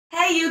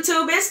Hey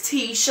YouTube, it's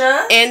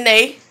Tisha and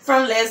they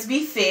from Let's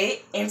Be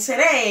Fit, and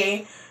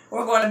today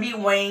we're going to be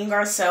weighing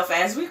ourselves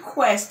as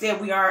requested.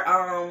 We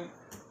are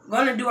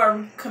going to do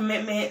our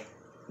commitment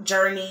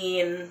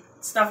journey and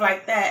stuff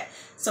like that.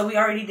 So we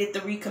already did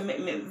the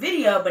recommitment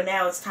video, but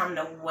now it's time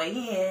to weigh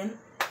in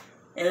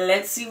and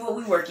let's see what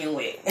we're working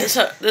with. this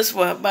is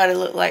what her body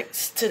look like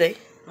today.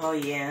 Oh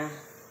yeah.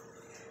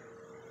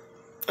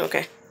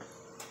 Okay,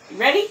 You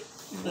ready?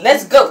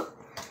 Let's go.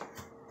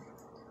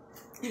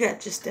 you got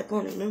to just step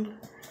on it, remember?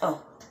 Oh.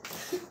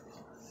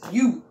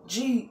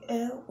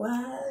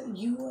 U-G-L-Y.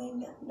 You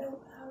ain't got no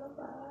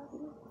alibi.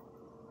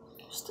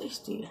 Stay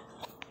still.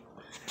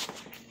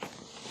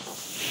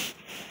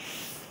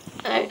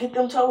 Don't get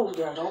them toes,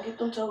 girl. Don't get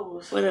them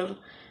toes. Whatever.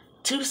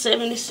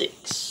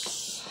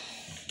 276.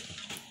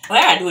 Well,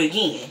 I gotta do it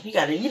again. You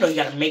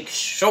gotta make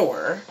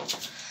sure.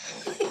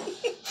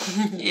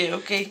 Yeah,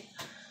 okay.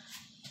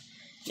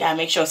 You gotta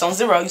make sure it's on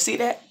 0. You see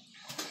that?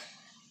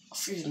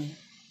 Excuse me.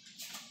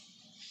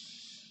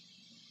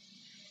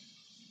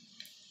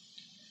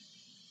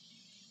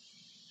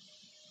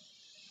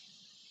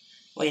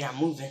 Wait, I'm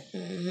moving.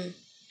 Mm-hmm.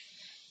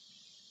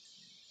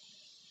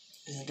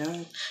 Is it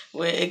done?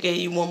 Well, it gave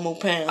you 1 more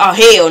pound. Oh,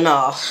 hell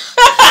no.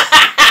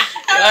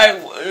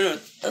 Alright,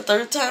 a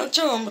third time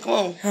charm. Come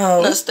on.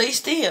 Oh. Now stay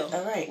still.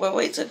 Alright. Well,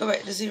 wait till go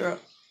back to 0.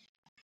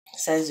 It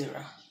says 0.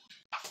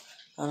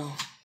 Hold on.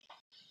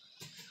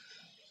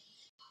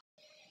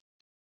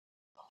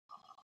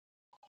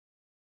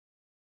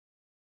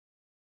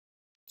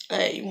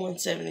 Alright, you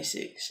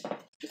 176.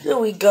 There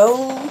we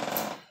go.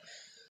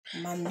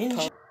 My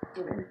ninja.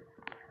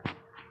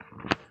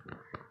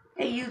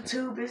 Hey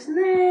YouTube, it's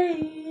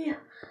Nay.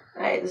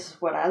 Alright, this is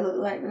what I look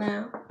like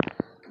now.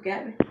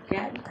 Got me?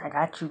 Got me? I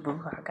got you,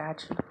 boo. I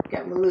got you.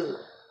 Got my look.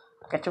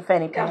 Got your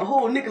fanny Got pack. my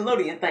whole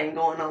Nickelodeon thing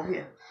going on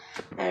here.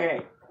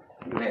 Alright.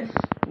 You ready?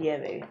 Yeah,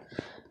 baby.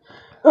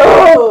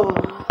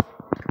 Oh!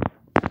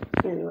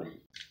 Anyway.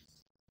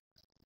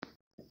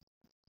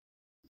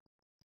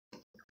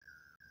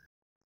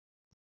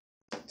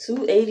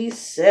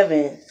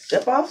 $287.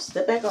 Step off,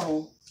 step back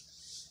on.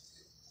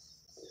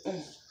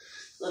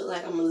 Look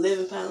like I'm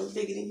 11 pounds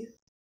bigger than you.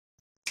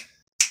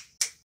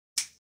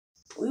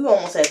 We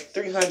almost at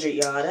 300,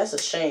 y'all. That's a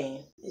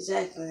shame.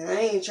 Exactly. I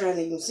ain't trying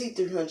to even see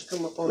 300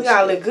 come up on We the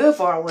gotta scale. look good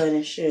for our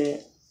wedding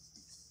shit.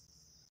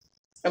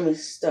 I mean,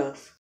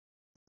 stuff.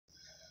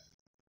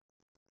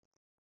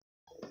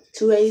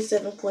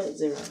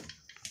 287.0.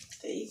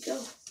 There you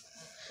go.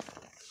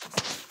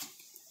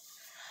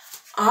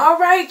 All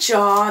right,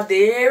 y'all.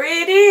 There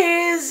it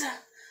is.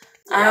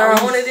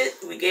 Y'all wanted it.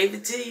 We gave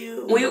it to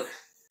you.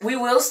 We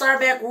will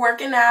start back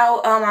working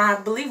out. I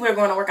believe we're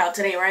going to work out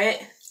today,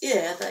 right?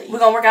 Yeah, I thought you. We're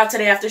going to work out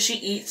today after she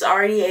eats. I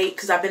already ate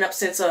because I've been up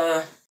since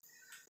 4,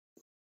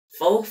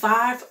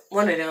 5,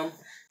 one of them.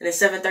 And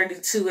it's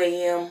 7:32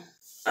 a.m.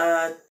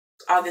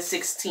 August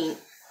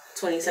 16th,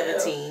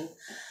 2017. Yeah.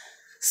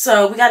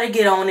 So we got to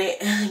get on it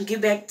and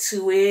get back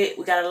to it.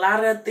 We got a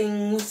lot of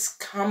things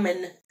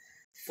coming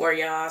for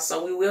y'all.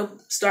 So we will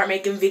start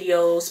making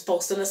videos,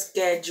 posting a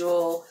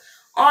schedule,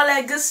 all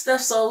that good stuff.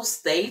 So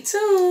stay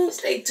tuned.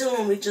 Stay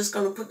tuned. We're just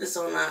going to put this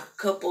on our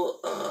couple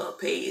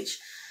page.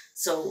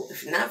 So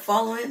if you're not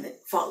following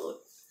it, follow it.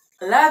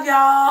 Love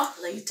y'all.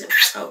 Love you too.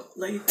 Oh,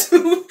 love you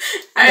too.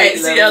 All right,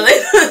 see y'all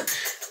later.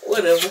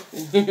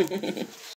 Whatever.